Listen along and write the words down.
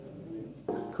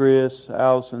Chris,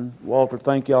 Allison, Walter,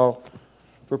 thank y'all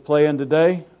for playing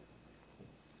today.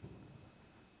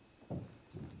 If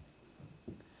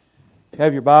you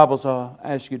have your Bibles, I'll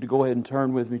ask you to go ahead and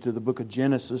turn with me to the book of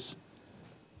Genesis.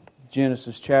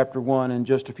 Genesis chapter 1. In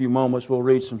just a few moments we'll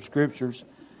read some scriptures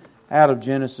out of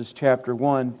Genesis chapter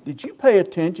 1. Did you pay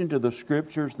attention to the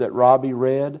scriptures that Robbie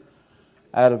read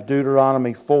out of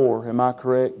Deuteronomy 4? Am I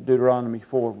correct? Deuteronomy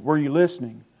 4. Were you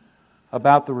listening?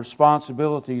 About the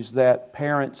responsibilities that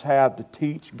parents have to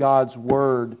teach God's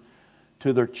Word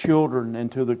to their children and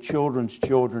to their children's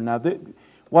children. Now,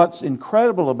 what's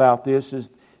incredible about this is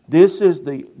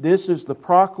the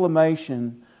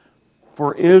proclamation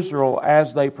for Israel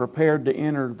as they prepared to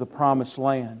enter the Promised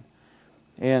Land.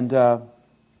 And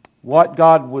what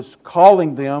God was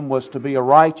calling them was to be a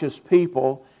righteous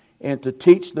people and to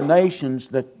teach the nations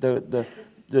that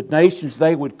the nations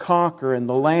they would conquer and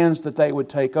the lands that they would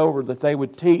take over, that they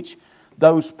would teach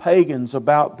those pagans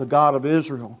about the God of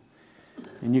Israel.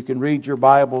 And you can read your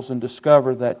Bibles and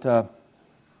discover that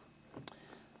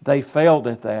they failed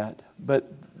at that. But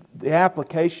the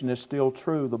application is still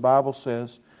true. The Bible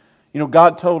says,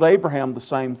 God told Abraham the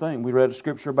same thing. We read a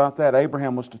scripture about that.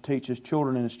 Abraham was to teach his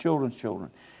children and his children's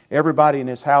children. Everybody in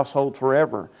his household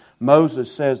forever. Moses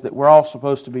says that we're all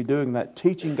supposed to be doing that,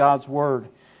 teaching God's Word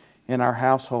in our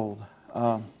household.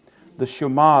 The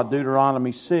Shema,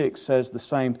 Deuteronomy 6, says the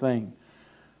same thing.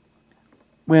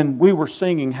 When we were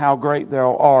singing How Great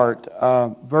Thou Art,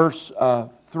 verse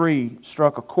 3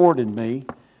 struck a chord in me,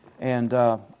 and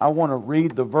I want to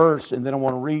read the verse and then I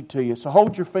want to read to you. So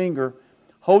hold your finger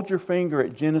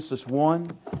at Genesis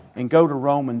 1 and go to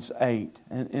Romans 8.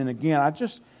 And again,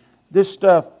 this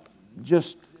stuff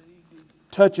just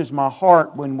touches my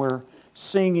heart when we're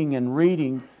singing and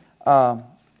reading.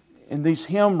 And these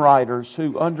hymn writers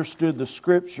who understood the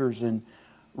Scriptures and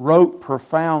wrote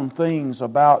profound things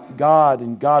about God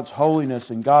and God's holiness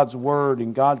and God's Word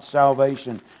and God's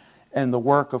salvation and the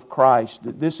work of Christ.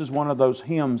 This is one of those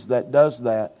hymns that does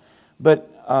that. But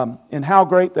in How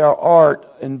Great Thou Art,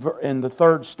 in the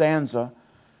third stanza,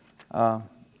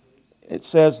 it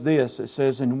says this. It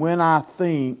says, "And when I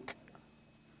think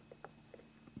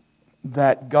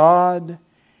that God,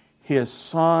 His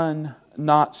Son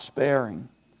not sparing,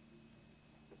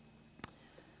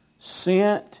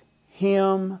 sent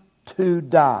Him to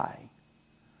die,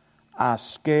 I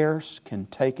scarce can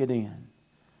take it in.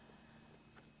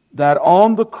 That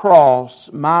on the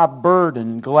cross, my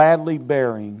burden gladly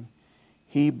bearing,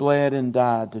 He bled and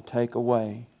died to take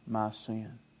away my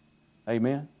sin."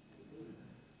 Amen?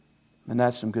 And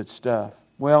that's some good stuff.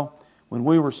 Well, when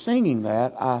we were singing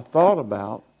that, I thought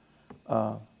about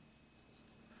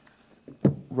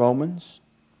Romans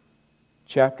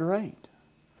chapter 8.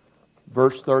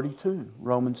 Verse 32,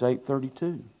 Romans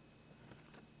 8:32.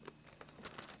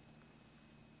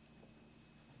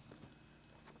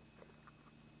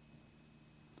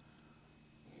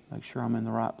 Make sure I'm in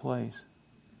the right place.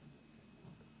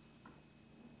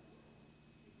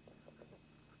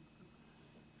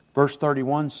 Verse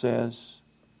 31 says,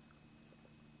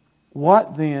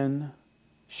 "What then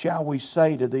shall we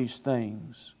say to these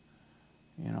things?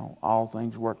 All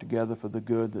things work together for the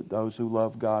good, that those who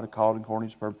love God are called according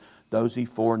to His purpose. Those He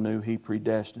foreknew, He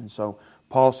predestined." So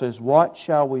Paul says, what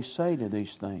shall we say to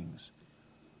these things?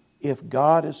 If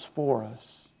God is for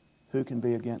us, who can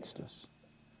be against us?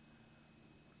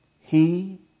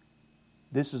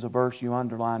 This is a verse you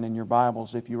underline in your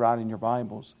Bibles if you write in your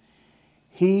Bibles.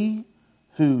 He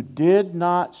who did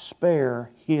not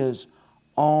spare His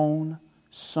own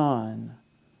Son,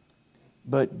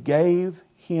 but gave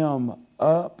Him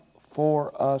up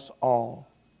for us all.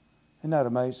 Isn't that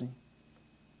amazing?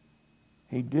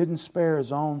 He didn't spare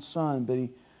His own Son, but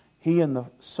He and the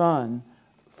Son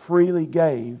freely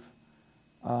gave.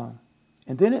 And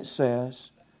then it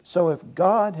says, so if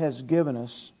God has given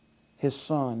us His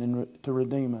Son to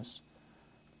redeem us,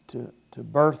 to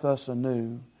birth us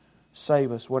anew,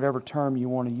 save us, whatever term you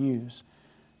want to use,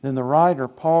 then the writer,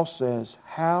 Paul, says,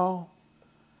 how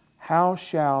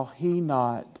shall He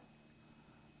not...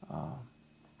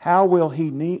 How will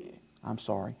He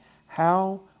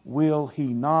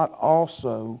not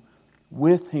also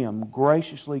with Him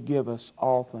graciously give us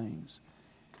all things?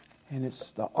 And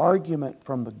it's the argument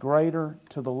from the greater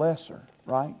to the lesser,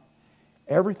 right?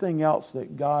 Everything else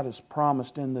that God has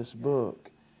promised in this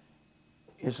book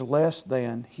is less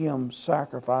than Him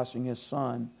sacrificing His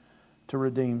Son to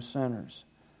redeem sinners.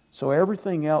 So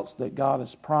everything else that God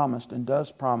has promised and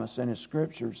does promise in His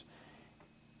Scriptures,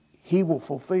 He will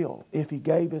fulfill if He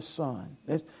gave His Son.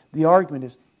 The argument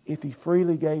is, if He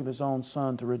freely gave His own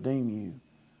Son to redeem you,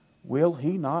 will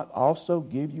He not also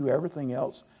give you everything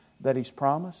else that He's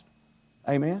promised?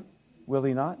 Amen? Will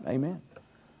He not? Amen.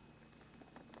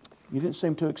 You didn't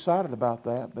seem too excited about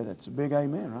that, but it's a big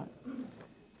amen, right?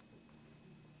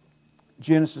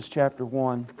 Genesis chapter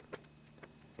 1.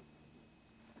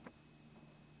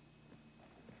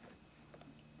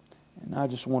 And I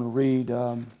just want to read,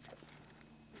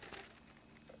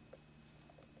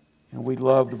 we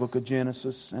love the book of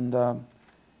Genesis, and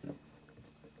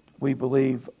we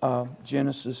believe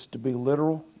Genesis to be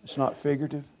literal. It's not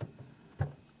figurative.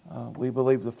 We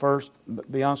believe the first, to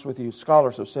be honest with you,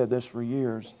 scholars have said this for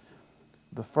years,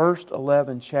 the first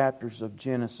 11 chapters of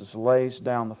Genesis lays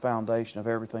down the foundation of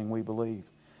everything we believe.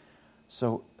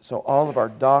 So all of our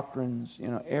doctrines,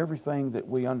 everything that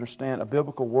we understand, a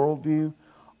biblical worldview,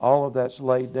 all of that's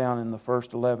laid down in the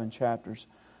first 11 chapters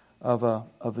of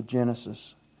a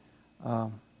Genesis.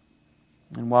 And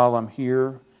while I'm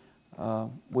here,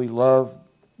 we love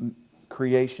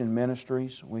creation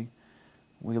ministries. We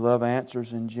love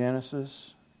Answers in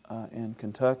Genesis in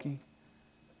Kentucky.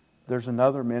 There's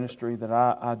another ministry that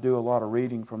I do a lot of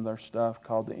reading from their stuff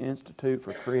called the Institute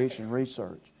for Creation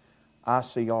Research,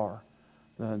 ICR.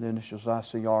 The initials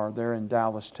ICR. They're in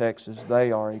Dallas, Texas.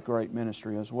 They are a great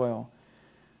ministry as well.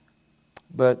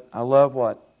 But I love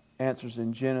what Answers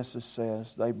in Genesis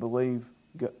says. They believe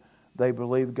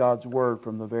God's Word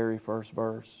from the very first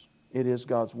verse. It is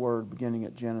God's Word beginning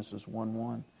at Genesis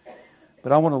 1:1.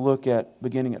 But I want to look at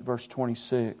beginning at verse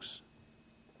 26.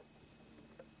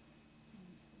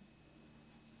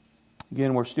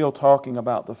 Again, we're still talking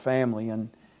about the family, and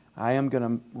I am going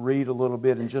to read a little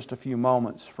bit in just a few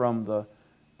moments from the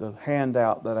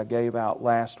handout that I gave out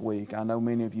last week. I know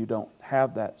many of you don't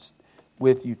have that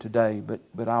with you today,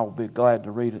 but I'll be glad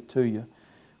to read it to you.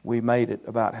 We made it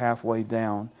about halfway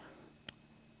down.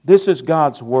 This is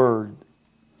God's Word.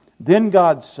 Then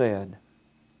God said,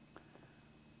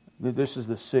 this is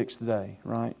the 6th day,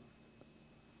 right?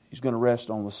 He's going to rest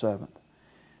on the 7th.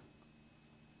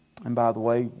 And by the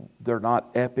way, they're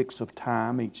not epochs of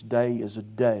time. Each day is a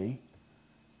day.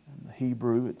 In the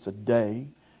Hebrew, it's a day.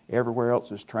 Everywhere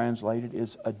else is translated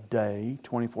is a day,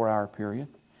 24-hour period.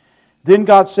 Then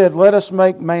God said, let us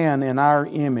make man in our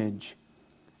image,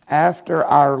 after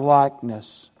our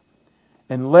likeness,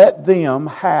 and let them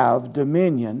have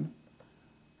dominion.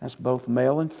 That's both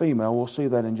male and female. We'll see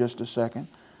that in just a second.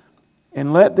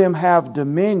 And let them have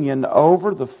dominion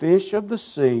over the fish of the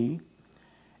sea,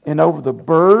 and over the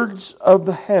birds of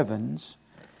the heavens,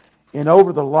 and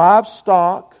over the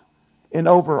livestock, and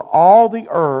over all the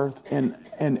earth,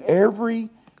 and every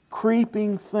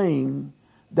creeping thing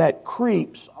that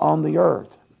creeps on the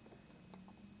earth.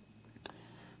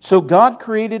 So God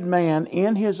created man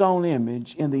in His own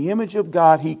image. In the image of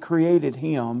God He created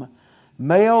him.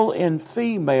 Male and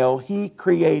female He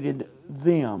created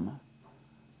them.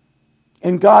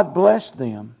 And God blessed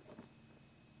them.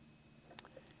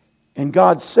 And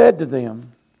God said to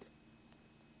them,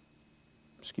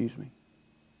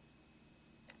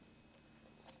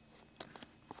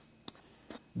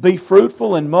 be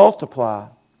fruitful and multiply,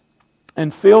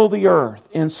 and fill the earth,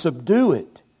 and subdue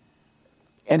it,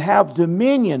 and have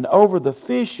dominion over the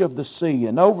fish of the sea,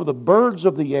 and over the birds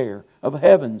of the air, of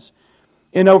heavens,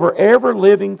 and over every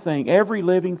living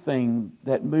thing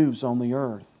that moves on the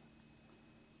earth.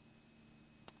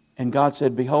 And God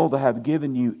said, behold, I have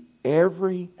given you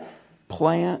every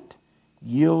plant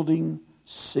yielding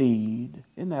seed.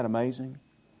 Isn't that amazing?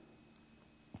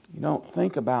 You don't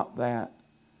think about that.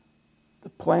 The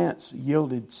plants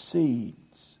yielded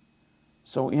seeds.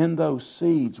 So in those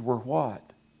seeds were what?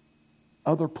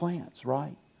 Other plants,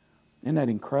 right? Isn't that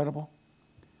incredible?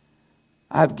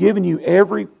 I've given you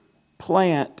every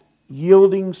plant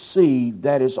yielding seed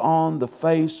that is on the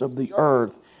face of the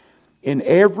earth, in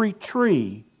every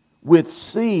tree with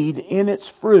seed in its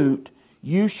fruit,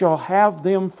 you shall have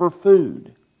them for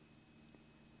food.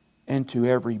 And to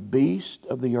every beast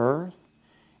of the earth,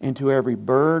 and to every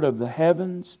bird of the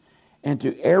heavens, and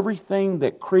to everything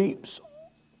that creeps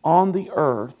on the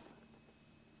earth,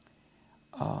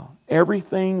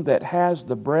 everything that has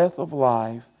the breath of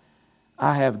life,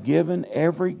 I have given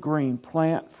every green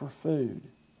plant for food.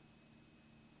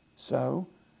 So,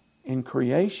 in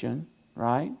creation,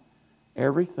 right,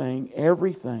 everything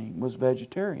was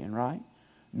vegetarian, right?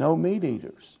 No meat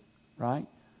eaters, right?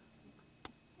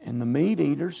 And the meat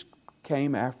eaters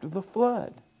came after the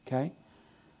flood, okay?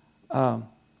 And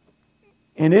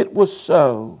it was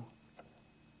so.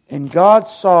 And God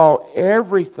saw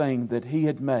everything that He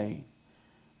had made,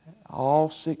 all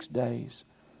 6 days.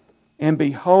 And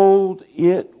behold,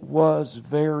 it was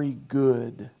very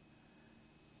good.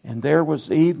 And there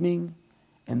was evening,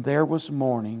 and there was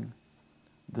morning,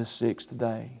 the 6th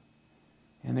day.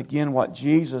 And again, what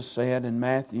Jesus said in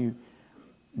Matthew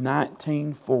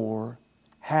 19:4,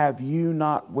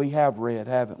 we have read,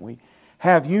 haven't we?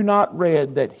 Have you not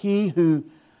read that He who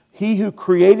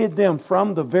created them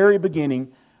from the very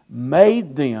beginning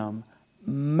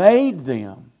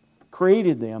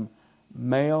created them,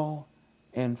 male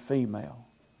and female?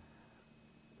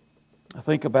 I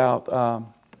think about,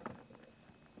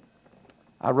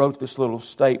 I wrote this little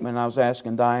statement. I was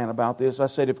asking Diane about this. I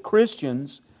said, if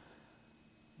Christians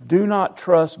do not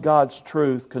trust God's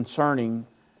truth concerning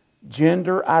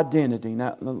gender identity.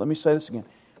 Now, let me say this again.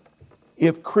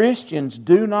 If Christians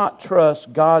do not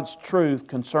trust God's truth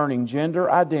concerning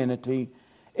gender identity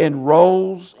and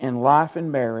roles in life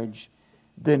and marriage,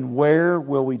 then where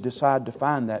will we decide to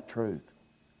find that truth?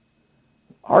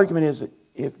 Argument is that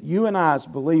if you and I as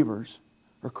believers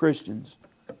or Christians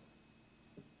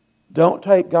don't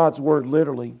take God's Word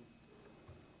literally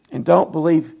and don't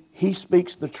believe He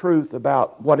speaks the truth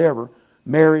about whatever,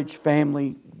 marriage,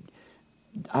 family,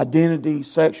 identity,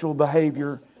 sexual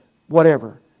behavior,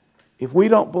 whatever. If we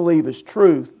don't believe His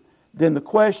truth, then the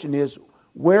question is,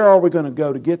 where are we going to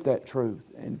go to get that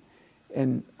truth?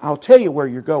 And I'll tell you where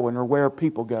you're going or where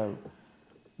people go.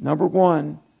 Number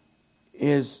one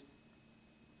is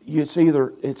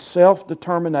it's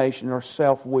self-determination or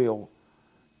self-will.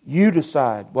 You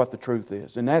decide what the truth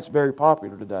is. And that's very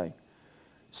popular today.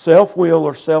 Self-will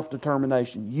or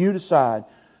self-determination. You decide.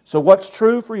 So what's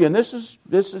true for you, and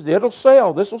it'll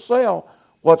sell. This will sell.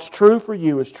 What's true for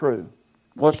you is true.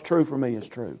 What's true for me is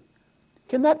true.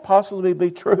 Can that possibly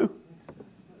be true?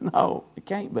 No, it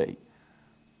can't be.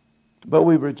 But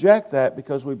we reject that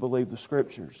because we believe the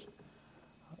Scriptures.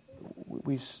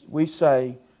 We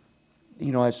say,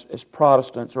 as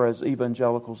Protestants or as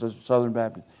evangelicals, as Southern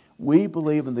Baptists, we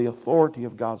believe in the authority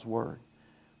of God's Word.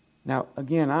 Now,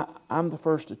 again, I'm the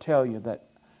first to tell you that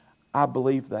I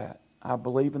believe that. I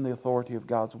believe in the authority of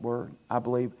God's Word. I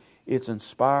believe it's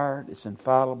inspired, it's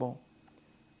infallible.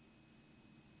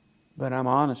 But I'm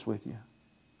honest with you,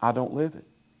 I don't live it.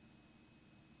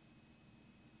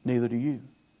 Neither do you,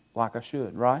 like I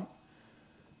should, right?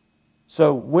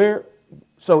 So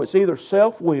it's either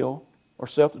self-will or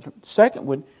self-determination. Second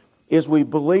one is we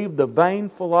believe the vain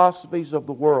philosophies of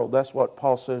the world. That's what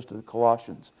Paul says to the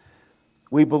Colossians.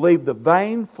 We believe the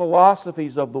vain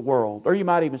philosophies of the world. Or you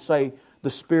might even say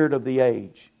the spirit of the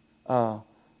age.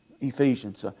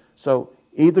 Ephesians. So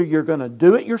either you're going to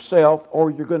do it yourself or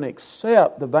you're going to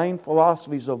accept the vain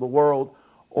philosophies of the world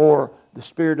or the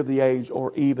spirit of the age,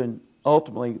 or even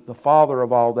ultimately the father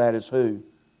of all that is who?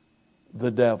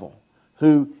 The devil.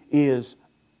 Who is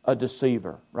a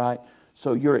deceiver, right?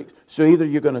 So either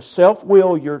you're going to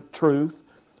self-will your truth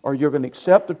or you're going to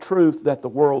accept the truth that the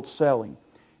world's selling.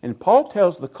 And Paul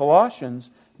tells the Colossians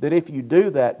that if you do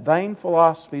that, vain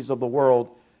philosophies of the world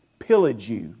pillage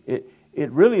you.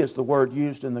 It really is the word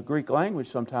used in the Greek language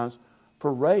sometimes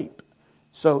for rape.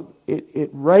 So it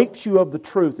rapes you of the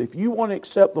truth. If you want to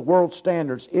accept the world's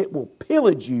standards, it will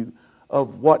pillage you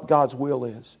of what God's will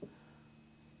is.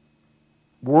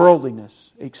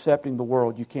 Worldliness, accepting the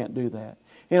world, you can't do that.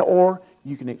 Or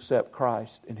you can accept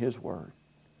Christ and His Word.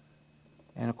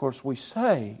 And of course we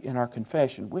say in our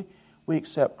confession, we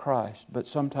accept Christ, but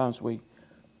sometimes we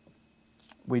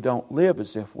don't live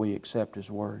as if we accept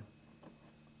His Word.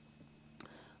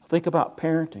 Think about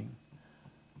parenting.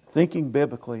 Thinking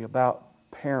biblically about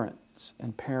parents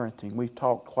and parenting. We've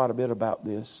talked quite a bit about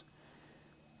this.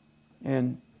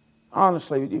 And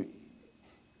honestly,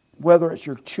 whether it's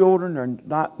your children or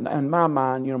not, in my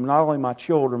mind, not only my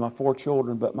children, my 4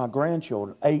 children, but my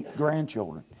grandchildren, 8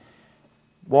 grandchildren.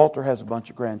 Walter has a bunch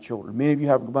of grandchildren. Many of you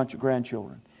have a bunch of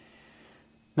grandchildren.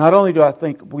 Not only do I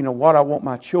think, what I want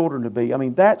my children to be,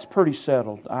 that's pretty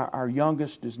settled. Our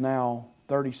youngest is now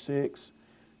 36,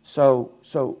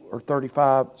 or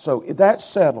 35. So that's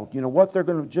settled. What they're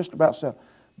going to just about settle.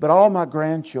 But all my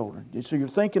grandchildren, so you're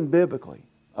thinking biblically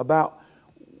about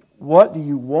what do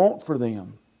you want for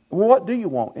them? What do you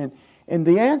want? And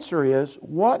the answer is,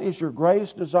 what is your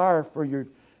greatest desire for your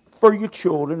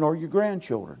children or your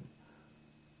grandchildren?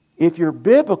 If you're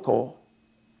biblical,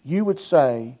 you would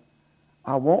say,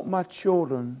 I want my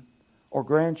children or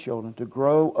grandchildren to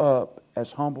grow up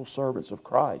as humble servants of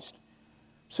Christ.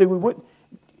 See,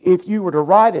 if you were to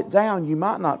write it down, you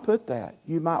might not put that.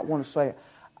 You might want to say,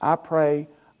 I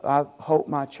hope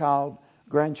my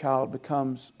grandchild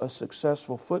becomes a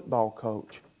successful football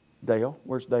coach. Dale,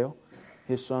 where's Dale?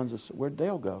 His son's where'd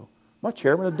Dale go? My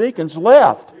chairman of deacons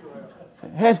left.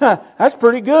 And, that's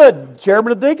pretty good.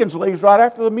 Chairman of deacons leaves right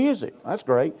after the music. That's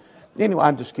great. Anyway,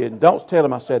 I'm just kidding. Don't tell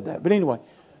him I said that. But anyway,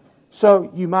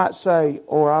 so you might say,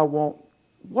 or I want,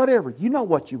 whatever. You know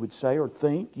what you would say or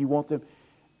think. You want them.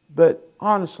 But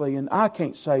honestly, and I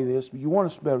can't say this, but you want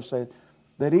us to be able to say it,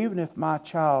 that even if my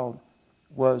child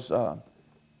was,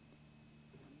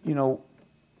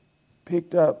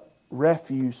 picked up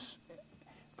refuse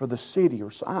for the city,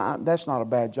 or that's not a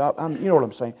bad job. You know what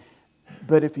I'm saying.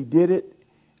 But if he did it,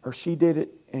 or she did it,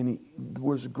 and he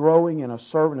was growing and a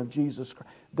servant of Jesus Christ,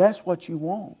 that's what you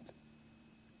want.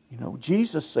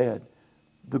 Jesus said,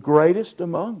 the greatest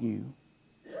among you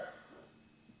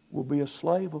will be a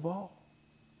slave of all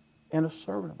and a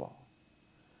servant of all.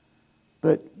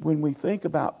 But when we think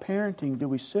about parenting, do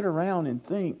we sit around and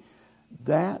think,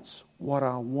 that's what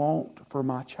I want for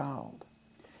my child?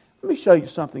 Let me show you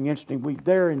something interesting. We're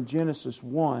there in Genesis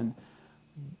 1,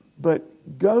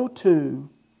 but go to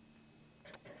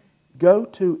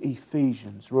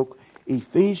Ephesians.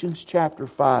 Ephesians chapter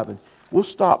 5. And we'll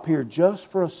stop here just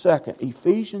for a second.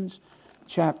 Ephesians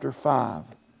chapter 5.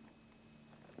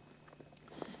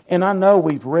 And I know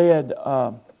we've read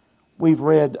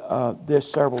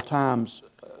this several times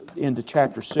into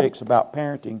chapter 6 about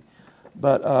parenting,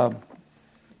 but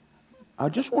I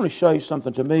just want to show you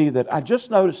something to me that I just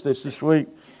noticed this week,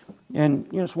 and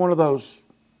it's one of those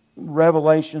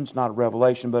revelations, not a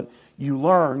revelation, but you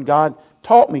learn. God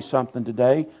taught me something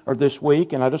today or this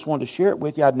week, and I just wanted to share it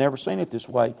with you. I'd never seen it this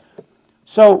way.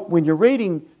 So when you're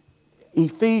reading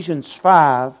Ephesians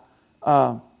 5,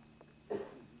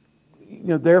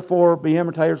 therefore be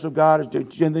imitators of God,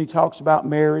 and then he talks about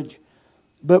marriage.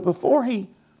 But before he,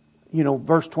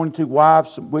 verse 22,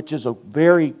 wives, which is a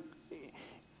very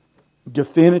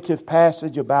definitive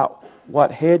passage about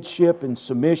what headship and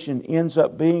submission ends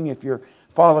up being if you're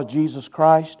follow Jesus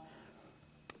Christ.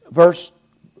 But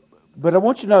I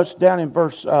want you to notice down in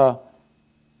verse, the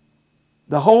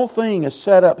whole thing is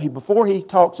set up. Before he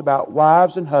talks about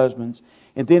wives and husbands,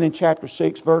 and then in chapter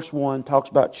 6, verse 1, talks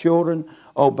about children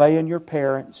obeying your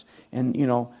parents and,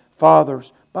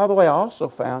 fathers. By the way, I also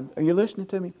found, are you listening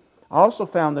to me? I also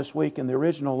found this week in the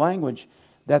original language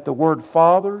that the word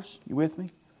fathers, you with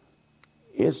me,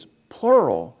 is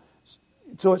plural.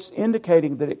 So it's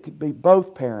indicating that it could be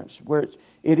both parents. Where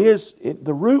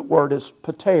the root word is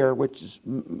pater, which is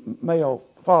male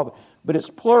father, but it's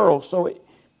plural, so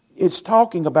it's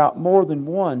talking about more than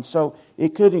one. So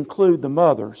it could include the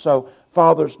mother. So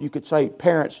fathers, you could say,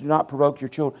 parents, do not provoke your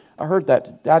children. I heard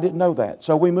that. I didn't know that.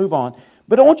 So we move on.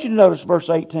 But I want you to notice verse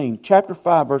 18, chapter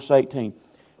 5, verse 18.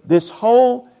 This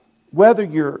whole, whether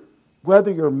you're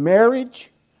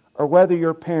marriage or whether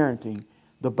you're parenting,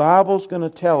 the Bible's going to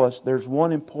tell us there's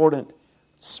one important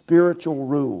spiritual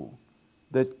rule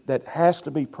that has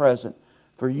to be present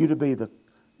for you to be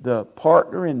the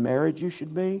partner in marriage you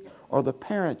should be or the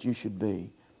parent you should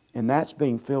be. And that's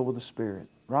being filled with the Spirit,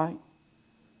 right?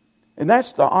 And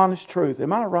that's the honest truth.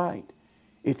 Am I right?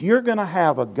 If you're going to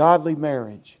have a godly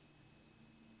marriage,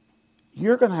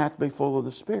 you're going to have to be full of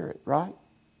the Spirit, right?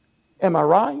 Am I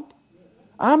right?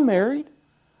 I'm married.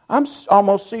 I'm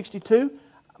almost 62.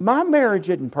 My marriage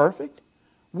isn't perfect.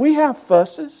 We have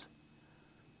fusses.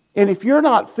 And if you're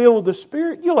not filled with the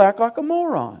Spirit, you'll act like a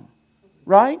moron.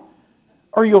 Right?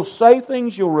 Or you'll say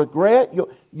things you'll regret.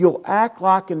 You'll act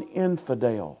like an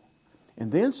infidel.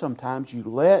 And then sometimes you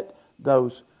let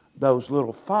those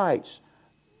little fights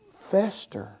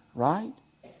fester. Right?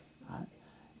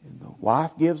 And the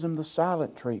wife gives them the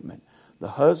silent treatment. The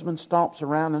husband stomps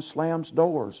around and slams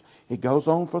doors. It goes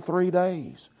on for 3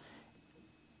 days.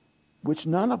 Which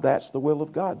none of that's the will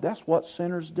of God. That's what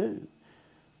sinners do.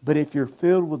 But if you're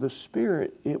filled with the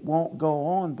Spirit, it won't go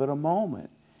on but a moment.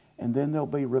 And then there'll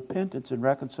be repentance and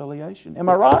reconciliation. Am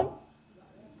I right?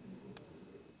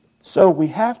 So we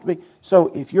have to be.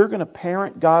 So if you're going to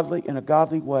parent godly in a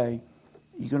godly way,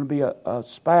 you're going to be a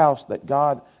spouse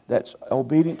that's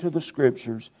obedient to the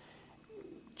Scriptures.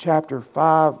 Chapter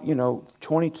 5,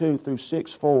 22 through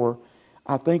 6:4,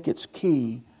 I think it's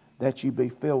key that you be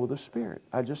filled with the Spirit.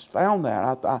 I just found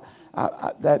that.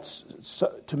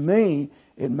 To me,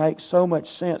 it makes so much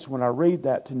sense when I read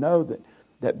that to know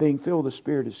that being filled with the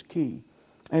Spirit is key.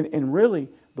 And really,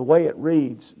 the way it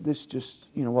reads, this is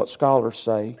just, what scholars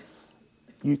say.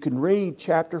 You can read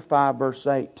chapter 5, verse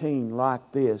 18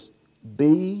 like this.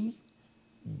 Being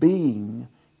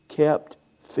kept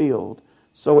filled.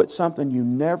 So it's something you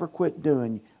never quit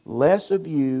doing. Less of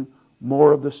you,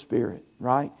 more of the Spirit,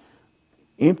 right?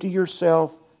 Empty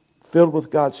yourself, filled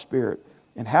with God's Spirit.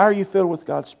 And how are you filled with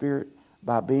God's Spirit?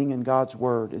 By being in God's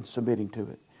Word and submitting to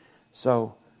it.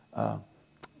 So,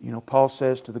 Paul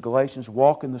says to the Galatians,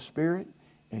 walk in the Spirit,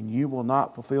 and you will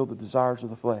not fulfill the desires of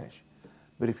the flesh.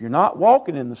 But if you're not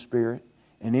walking in the Spirit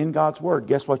and in God's Word,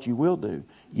 guess what you will do?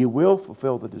 You will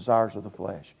fulfill the desires of the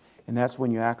flesh. And that's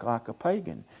when you act like a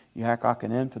pagan. You act like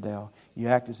an infidel. You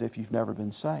act as if you've never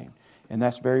been saved. And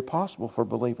that's very possible for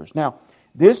believers. Now,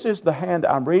 this is the hand.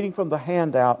 I'm reading from the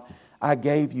handout I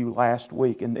gave you last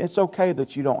week. And it's okay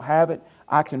that you don't have it.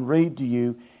 I can read to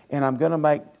you. And I'm going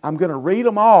to read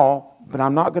them all, but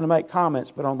I'm not going to make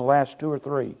comments, but on the last 2 or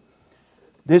 3.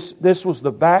 This was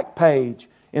the back page.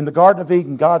 In the Garden of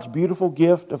Eden, God's beautiful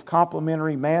gift of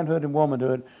complementary manhood and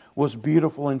womanhood was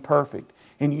beautiful and perfect.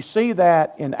 And you see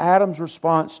that in Adam's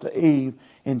response to Eve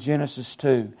in Genesis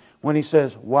 2, when he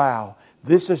says, wow,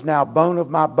 this is now bone of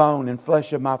my bone and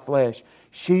flesh of my flesh.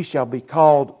 She shall be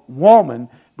called woman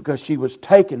because she was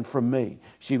taken from me.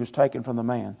 She was taken from the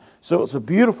man. So it was a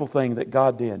beautiful thing that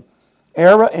God did.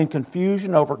 Error and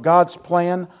confusion over God's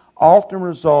plan often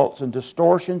results in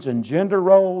distortions in gender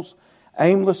roles,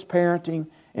 aimless parenting,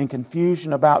 and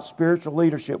confusion about spiritual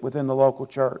leadership within the local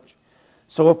church.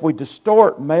 So if we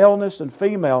distort maleness and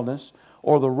femaleness,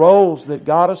 or the roles that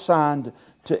God assigned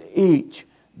to each,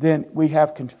 then we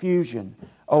have confusion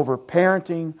over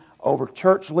parenting, over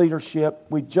church leadership.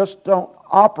 We just don't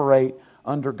operate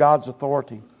under God's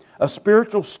authority. A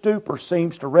spiritual stupor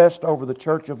seems to rest over the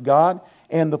church of God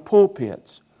and the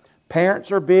pulpits.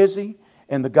 Parents are busy,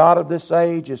 and the God of this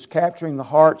age is capturing the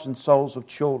hearts and souls of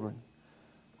children.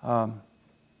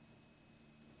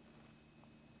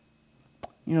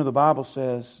 The Bible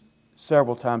says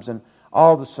several times in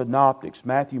all the synoptics,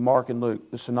 Matthew, Mark, and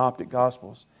Luke, the synoptic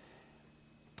Gospels.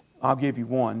 I'll give you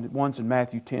one. One's in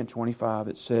Matthew 10:25.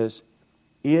 It says,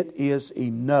 it is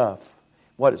enough.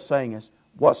 What it's saying is,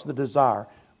 what's the desire?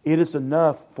 It is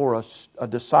enough for a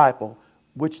disciple,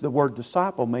 which the word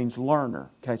disciple means learner.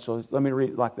 Okay, so let me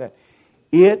read it like that.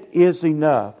 It is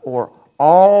enough, or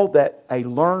all that a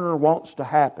learner wants to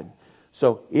happen.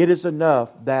 So it is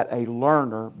enough that a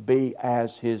learner be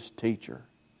as his teacher.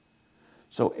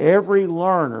 So every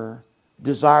learner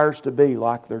desires to be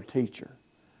like their teacher.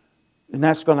 And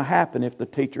that's going to happen if the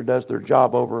teacher does their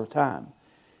job over time.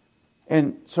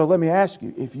 And so let me ask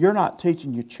you, if you're not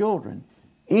teaching your children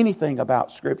anything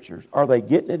about Scriptures, are they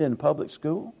getting it in public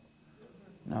school?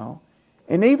 No.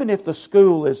 And even if the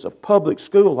school is a public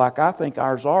school, like I think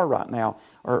ours are right now,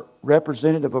 or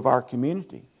representative of our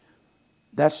community,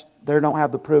 they don't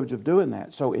have the privilege of doing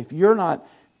that. So if you're not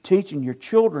teaching your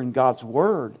children God's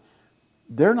Word,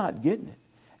 they're not getting it.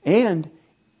 And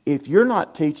if you're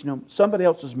not teaching them, somebody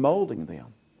else is molding them.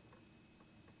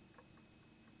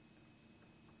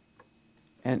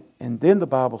 And then the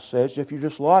Bible says, if you're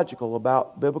just logical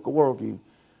about biblical worldview,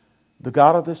 the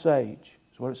God of this age,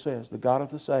 is what it says, the God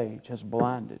of this age has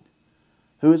blinded.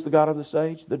 Who is the God of this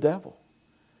age? The devil.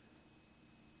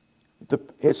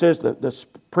 It says the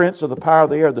prince of the power of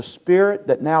the air, the spirit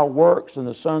that now works in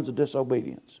the sons of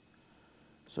disobedience.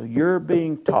 So you're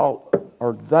being taught,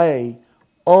 or they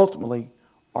ultimately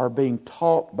are being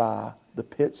taught by the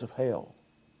pits of hell,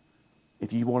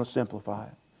 if you want to simplify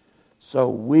it. So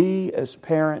we as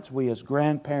parents, we as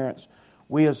grandparents,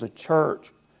 we as a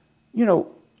church,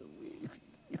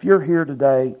 if you're here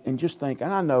today and just think,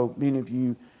 and I know many of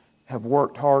you have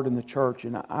worked hard in the church,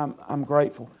 and I'm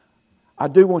grateful. I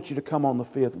do want you to come on the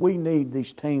 5th. We need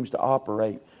these teams to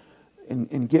operate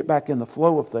and get back in the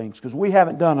flow of things, because we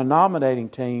haven't done a nominating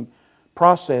team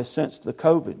process since the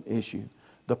COVID issue,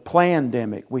 the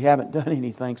plandemic. We haven't done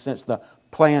anything since the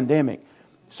plandemic.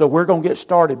 So we're going to get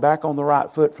started back on the right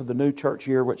foot for the new church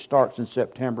year, which starts in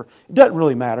September. It doesn't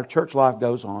really matter. Church life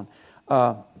goes on.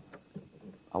 I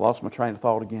lost my train of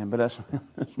thought again, but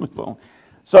let's move on.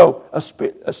 So a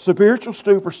spiritual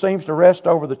stupor seems to rest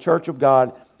over the church of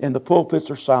God, and the pulpits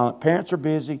are silent. Parents are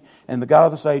busy, and the God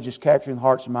of this age is capturing the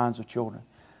hearts and minds of children.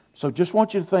 So just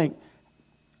want you to think,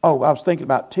 I was thinking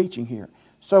about teaching here.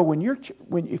 So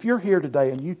if you're here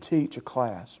today and you teach a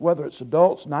class, whether it's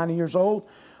adults 90 years old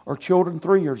or children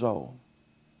 3 years old,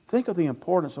 think of the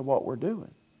importance of what we're doing.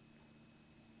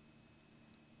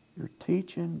 You're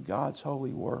teaching God's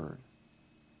holy word.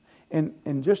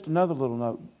 And just another little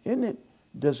note,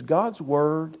 does God's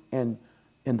Word and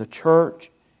the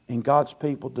church and God's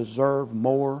people deserve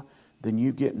more than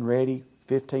you getting ready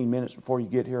 15 minutes before you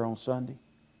get here on Sunday?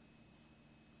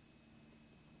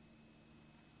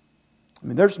 I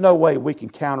mean, there's no way we can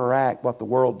counteract what the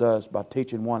world does by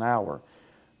teaching 1 hour.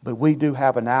 But we do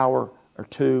have an hour or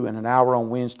two and an hour on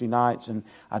Wednesday nights, and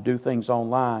I do things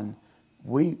online.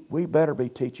 We better be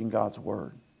teaching God's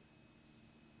Word.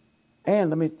 And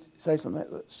let me say something.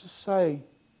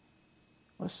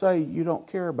 Let's say you don't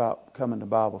care about coming to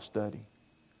Bible study.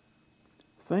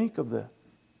 Think of the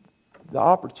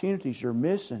opportunities you're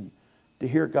missing to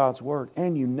hear God's Word.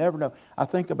 And you never know. I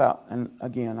think about, and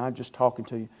again, I'm just talking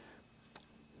to you.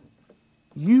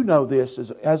 You know this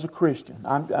as a Christian.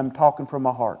 I'm talking from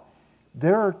my heart.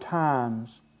 There are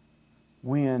times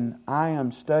when I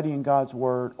am studying God's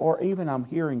Word, or even I'm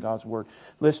hearing God's Word,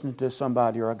 listening to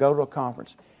somebody, or I go to a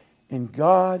conference, and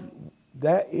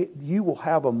you will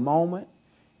have a moment,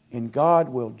 and God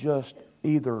will just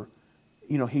either,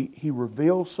 He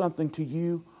reveals something to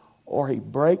you, or He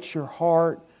breaks your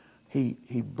heart, He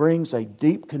brings a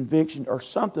deep conviction, or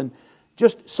something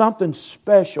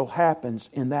special happens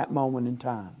in that moment in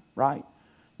time, right?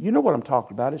 You know what I'm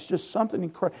talking about. It's just something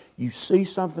incredible. You see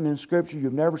something in Scripture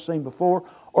you've never seen before,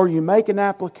 or you make an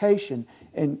application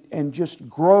and just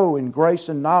grow in grace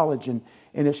and knowledge, and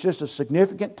it's just a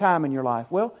significant time in your life.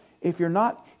 Well, if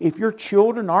your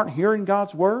children aren't hearing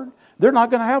God's Word, they're not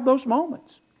going to have those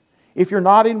moments. If you're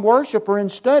not in worship or in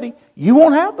study, you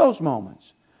won't have those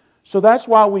moments. So that's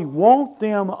why we want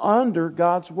them under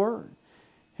God's Word.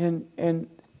 And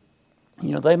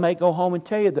they may go home and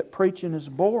tell you that preaching is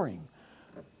boring.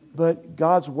 But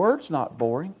God's Word's not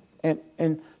boring.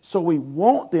 And so we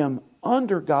want them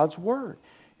under God's Word.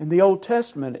 In the Old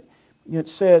Testament, it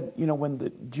said, when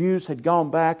the Jews had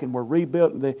gone back and were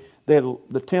rebuilt,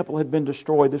 the temple had been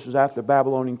destroyed. This was after the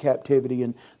Babylonian captivity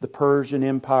and the Persian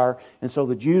Empire. And so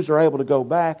the Jews are able to go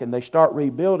back and they start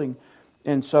rebuilding.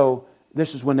 And so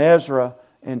this is when Ezra,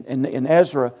 and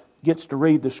Ezra gets to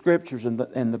read the Scriptures, and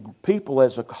the people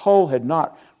as a whole had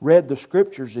not read the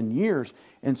Scriptures in years.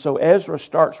 And so Ezra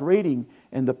starts reading,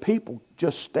 and the people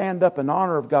just stand up in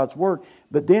honor of God's Word.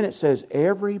 But then it says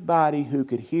everybody who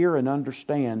could hear and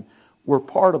understand were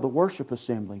part of the worship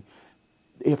assembly.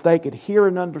 If they could hear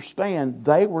and understand,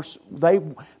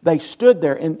 they stood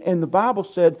there. And the Bible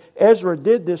said Ezra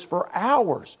did this for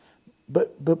hours.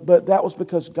 But that was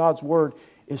because God's Word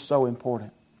is so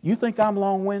important. You think I'm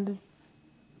long-winded?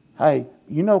 Hey,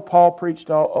 Paul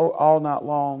preached all night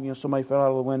long. Somebody fell out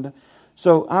of the window.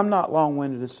 So I'm not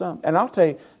long-winded as some. And I'll tell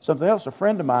you something else. A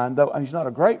friend of mine, though he's not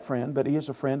a great friend, but he is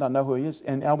a friend. I know who he is,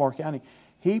 in Elmore County.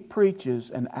 He preaches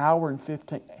an hour and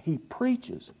 15. He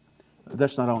preaches.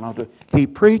 That's not on. I'll do it. He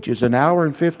preaches an hour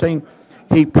and 15.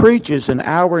 He preaches an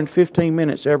hour and 15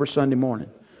 minutes every Sunday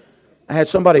morning. I had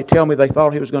somebody tell me they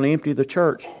thought he was going to empty the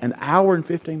church. An hour and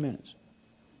 15 minutes.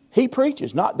 He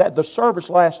preaches. Not that the service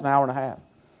lasts an hour and a half.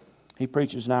 He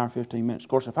preaches an hour and 15 minutes. Of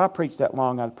course, if I preached that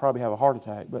long, I'd probably have a heart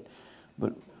attack. But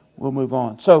we'll move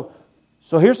on. So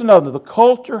here's another. The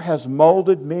culture has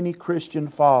molded many Christian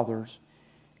fathers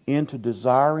into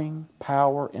desiring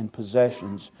power and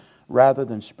possessions rather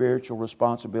than spiritual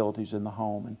responsibilities in the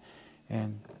home.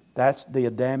 And that's the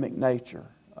Adamic nature.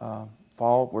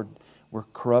 Fall, we're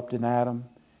corrupt in Adam.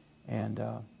 And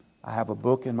I have a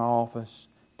book in my office,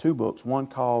 2 books. One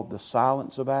called The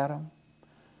Silence of Adam.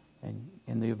 And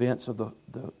in the events of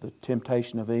the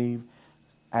temptation of Eve,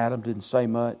 Adam didn't say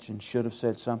much and should have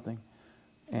said something.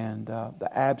 And the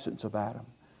absence of Adam.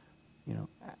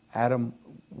 Adam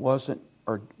wasn't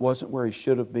where he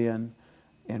should have been,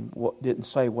 and didn't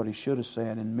say what he should have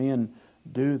said. And men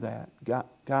do that.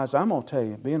 Guys, I'm going to tell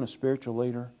you, being a spiritual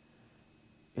leader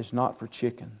is not for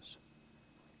chickens.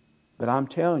 But I'm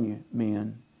telling you,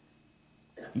 men,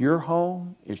 your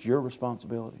home is your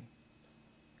responsibility.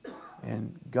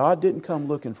 And God didn't come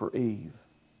looking for Eve.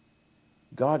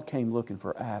 God came looking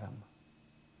for Adam.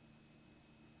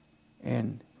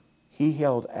 And He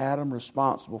held Adam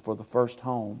responsible for the first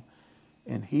home.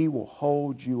 And He will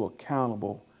hold you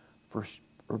accountable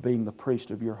for being the priest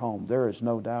of your home. There is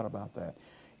no doubt about that.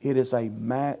 It is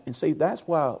and see, that's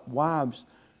why wives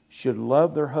should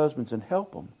love their husbands and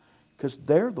help them. Because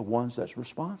they're the ones that's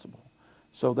responsible.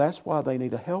 So that's why they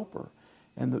need a helper.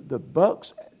 And the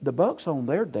buck's on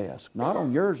their desk, not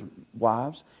on yours,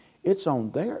 wives. It's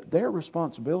on their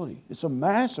responsibility. It's a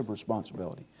massive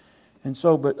responsibility. And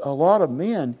so, but a lot of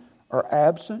men are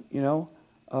absent,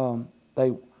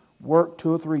 they work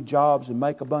 2 or 3 jobs and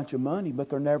make a bunch of money, but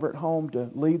they're never at home to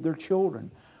lead their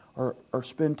children or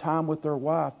spend time with their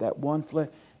wife, that one flesh.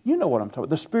 You know what I'm talking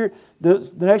about.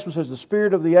 The next one says, the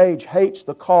spirit of the age hates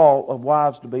the call of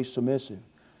wives to be submissive.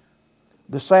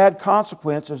 The sad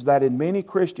consequence is that in many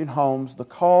Christian homes, the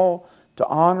call to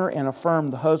honor and affirm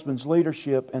the husband's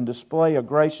leadership and display a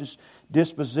gracious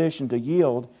disposition to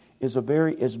yield is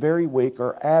very weak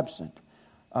or absent.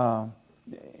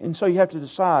 And so you have to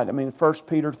decide. 1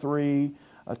 Peter 3,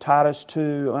 Titus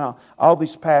 2, all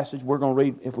these passages we're going to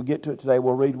read. If we get to it today,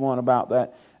 we'll read one about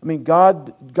that.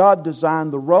 God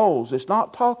designed the roles. It's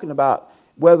not talking about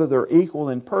whether they're equal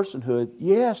in personhood.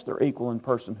 Yes, they're equal in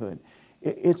personhood.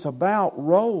 It's about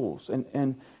roles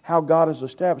and how God has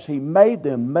established. He made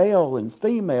them male and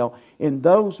female, and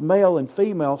those male and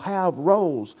female have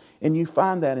roles. And you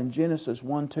find that in Genesis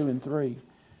 1, 2, and 3.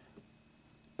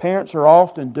 Parents are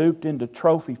often duped into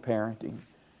trophy parenting.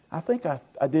 I think I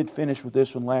did finish with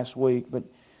this one last week, but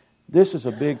This is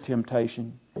a big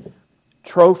temptation.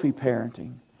 Trophy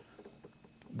parenting.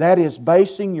 That is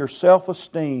basing your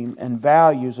self-esteem and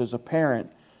values as a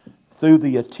parent through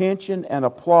the attention and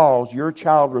applause your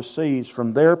child receives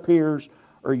from their peers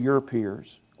or your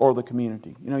peers or the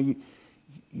community. You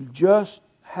just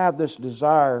have this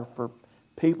desire for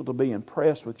people to be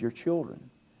impressed with your children.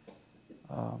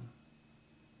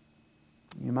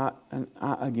 You might, and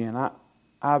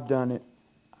I've done it.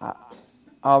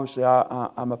 Obviously,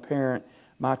 I'm a parent.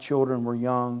 My children were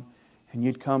young, and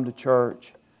you'd come to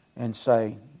church and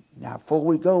say, "Now, before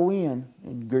we go in,"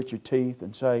 and grit your teeth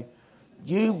and say,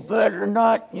 "You better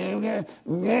not," and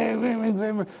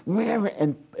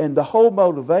the whole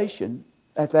motivation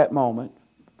at that moment,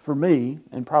 for me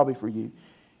and probably for you,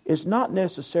 is not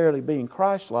necessarily being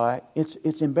Christ-like.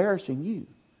 It's embarrassing you.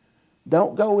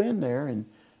 Don't go in there and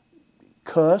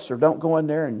cuss, or don't go in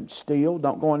there and steal.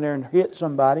 Don't go in there and hit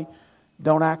somebody.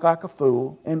 Don't act like a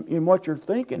fool. And what you're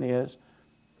thinking is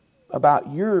about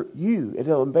you.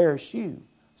 It'll embarrass you.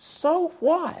 So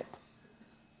what?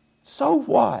 So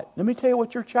what? Let me tell you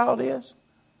what your child is.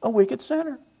 A wicked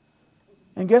sinner.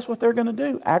 And guess what they're going to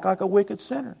do? Act like a wicked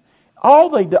sinner.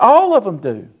 All of them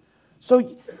do.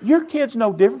 So your kid's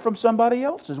no different from somebody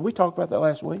else's. We talked about that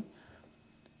last week.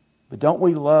 But don't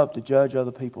we love to judge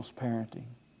other people's parenting?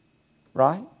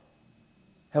 Right?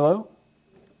 Hello?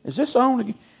 Is this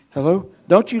on? Hello?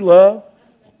 Don't you love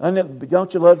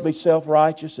to be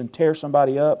self-righteous and tear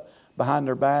somebody up behind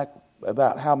their back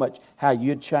about how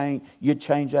you'd change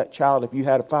that child if you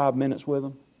had 5 minutes with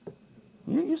them?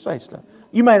 You say stuff.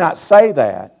 You may not say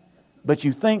that, but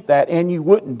you think that, and you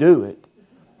wouldn't do it.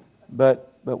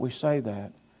 But we say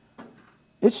that.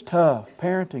 It's tough.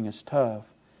 Parenting is tough.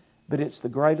 But it's the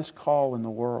greatest call in the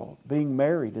world. Being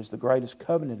married is the greatest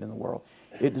covenant in the world.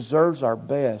 It deserves our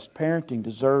best. Parenting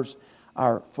deserves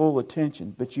our full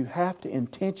attention. But you have to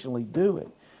intentionally do it.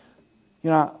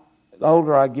 The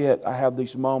older I get, I have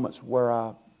these moments where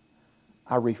I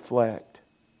reflect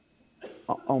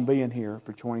on being here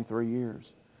for 23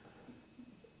 years.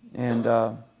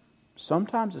 And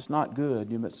sometimes it's not good.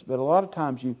 But a lot of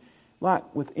times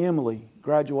like with Emily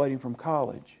graduating from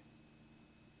college.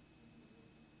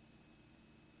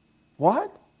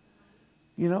 What?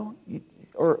 You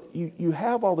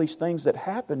have all these things that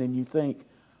happen and you think,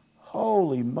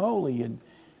 holy moly, and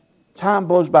time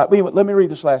blows by. Let me read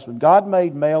this last one. God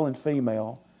made male and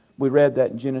female. We read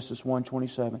that in Genesis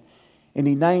 1:27. And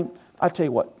He named, I tell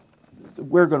you what,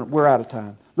 we're out of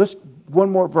time.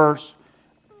 One more verse.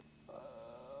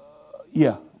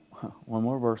 One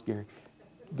more verse, Gary.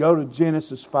 Go to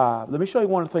Genesis 5. Let me show you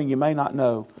one thing you may not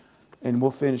know. And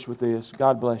we'll finish with this.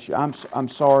 God bless you. I'm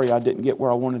sorry I didn't get where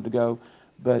I wanted to go.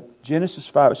 But Genesis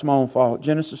 5, it's my own fault.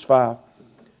 Genesis 5.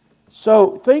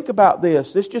 So think about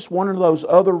this. This is just one of those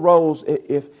other roles.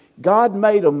 If God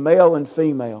made a male and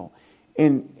female,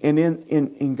 and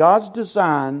in God's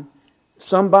design,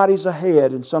 somebody's a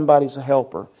head and somebody's a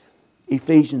helper.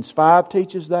 Ephesians 5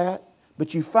 teaches that.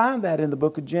 But you find that in the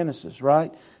book of Genesis,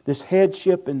 right? This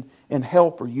headship and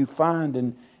helper you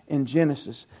find in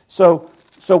Genesis. So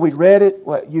we read it.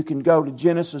 You can go to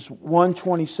Genesis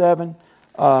 1:27.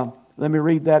 Let me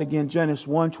read that again. Genesis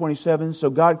 1:27. So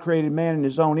God created man in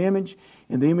His own image.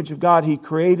 In the image of God He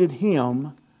created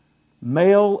him.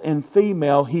 Male and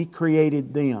female He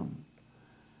created them.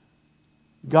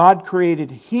 God created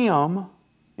him.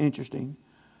 Interesting.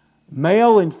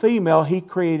 Male and female He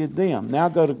created them. Now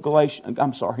go to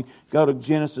Go to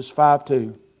Genesis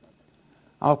 5:2.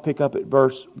 I'll pick up at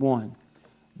verse 1.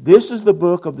 This is the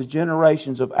book of the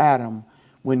generations of Adam.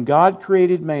 When God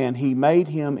created man, He made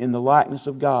him in the likeness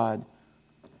of God.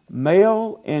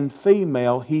 Male and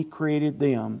female He created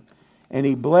them. And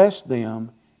He blessed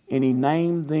them. And He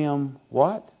named them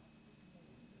what?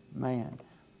 Man.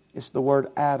 It's the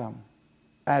word Adam.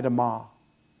 Adamah.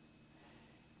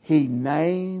 He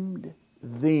named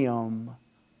them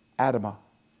Adamah.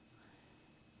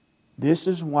 This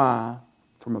is why,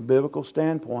 from a biblical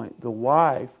standpoint, the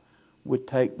wife would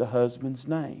take the husband's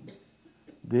name.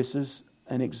 This is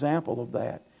an example of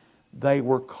that. They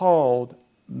were called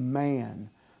man.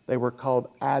 They were called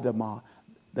Adamah.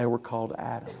 They were called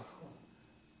Adam.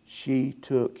 She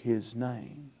took his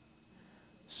name.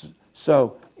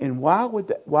 So, and why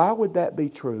would that be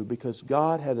true? Because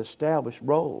God had established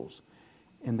roles,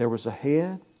 and there was a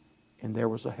head and there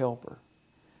was a helper.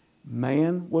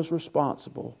 Man was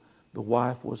responsible. The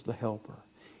wife was the helper.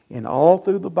 And all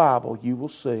through the Bible, you will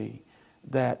see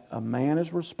that a man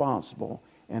is responsible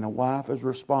and a wife is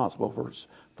responsible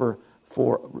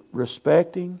for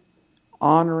respecting,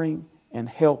 honoring, and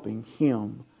helping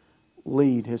him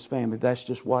lead his family. That's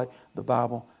just what the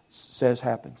Bible says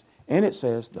happens. And it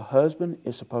says the husband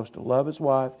is supposed to love his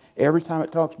wife. Every time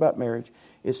it talks about marriage,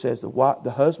 it says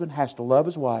the husband has to love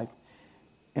his wife,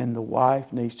 and the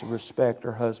wife needs to respect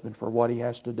her husband for what he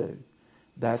has to do.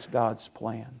 That's God's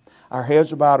plan. Our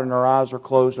heads are bowed and our eyes are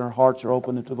closed and our hearts are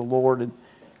open to the Lord.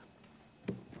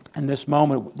 And this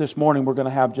morning we're going to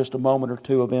have just a moment or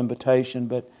two of invitation.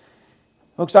 But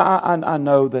folks, I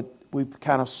know that we've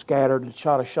kind of scattered and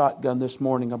shot a shotgun this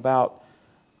morning about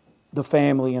the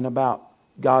family and about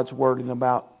God's Word and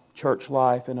about church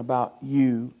life and about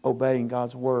you obeying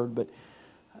God's Word.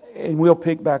 And we'll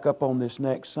pick back up on this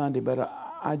next Sunday. But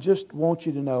I just want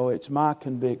you to know it's my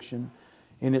conviction,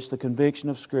 and it's the conviction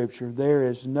of Scripture. There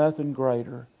is nothing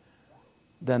greater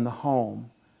than the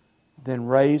home, than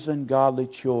raising godly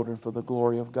children for the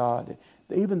glory of God.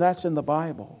 Even that's in the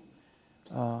Bible.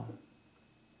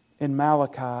 In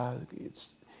Malachi,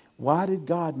 why did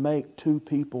God make two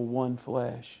people one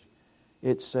flesh?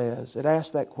 It says. It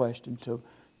asks that question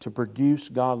to produce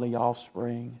godly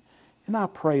offspring. And I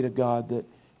pray to God that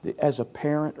as a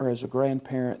parent or as a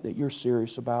grandparent that you're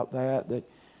serious about that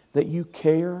you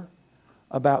care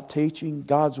about teaching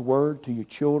God's Word to your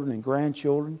children and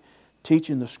grandchildren,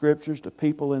 teaching the Scriptures to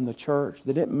people in the church,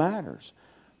 that it matters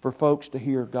for folks to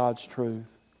hear God's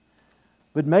truth.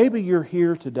 But maybe you're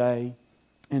here today,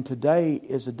 and today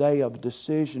is a day of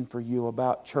decision for you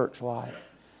about church life.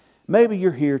 Maybe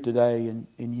you're here today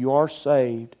and you are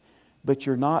saved, but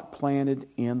you're not planted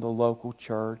in the local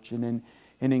church. And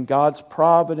in God's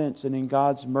providence and in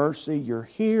God's mercy, you're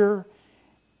here,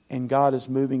 and God is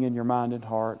moving in your mind and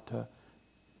heart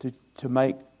to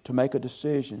make a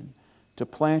decision to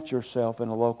plant yourself in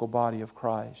a local body of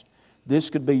Christ. This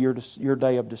could be your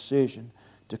day of decision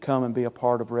to come and be a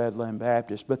part of Redland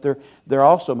Baptist. But there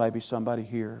also may be somebody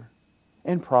here,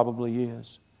 and probably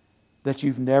is, that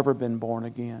you've never been born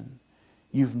again.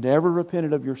 You've never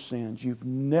repented of your sins. You've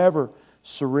never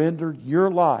surrendered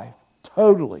your life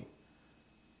totally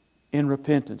in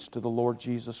repentance to the Lord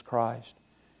Jesus Christ.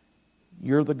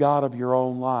 You're the God of your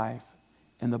own life,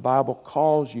 and the Bible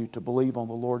calls you to believe on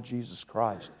the Lord Jesus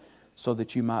Christ so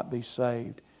that you might be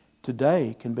saved.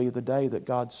 Today can be the day that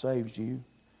God saves you.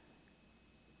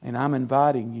 And I'm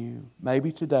inviting you,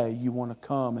 maybe today you want to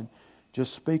come and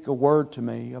just speak a word to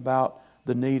me about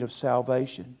the need of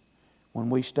salvation. When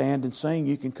we stand and sing,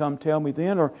 you can come tell me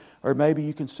then, or maybe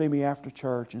you can see me after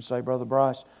church and say, Brother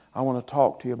Bryce, I want to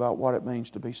talk to you about what it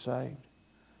means to be saved.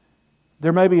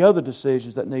 There may be other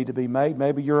decisions that need to be made.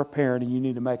 Maybe you're a parent and you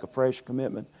need to make a fresh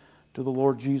commitment to the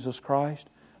Lord Jesus Christ.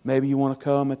 Maybe you want to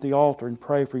come at the altar and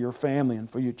pray for your family and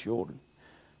for your children.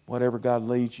 Whatever God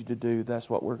leads you to do, that's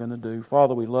what we're going to do.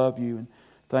 Father, we love you and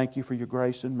thank you for your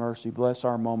grace and mercy. Bless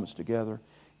our moments together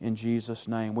in Jesus'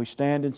 name. We stand and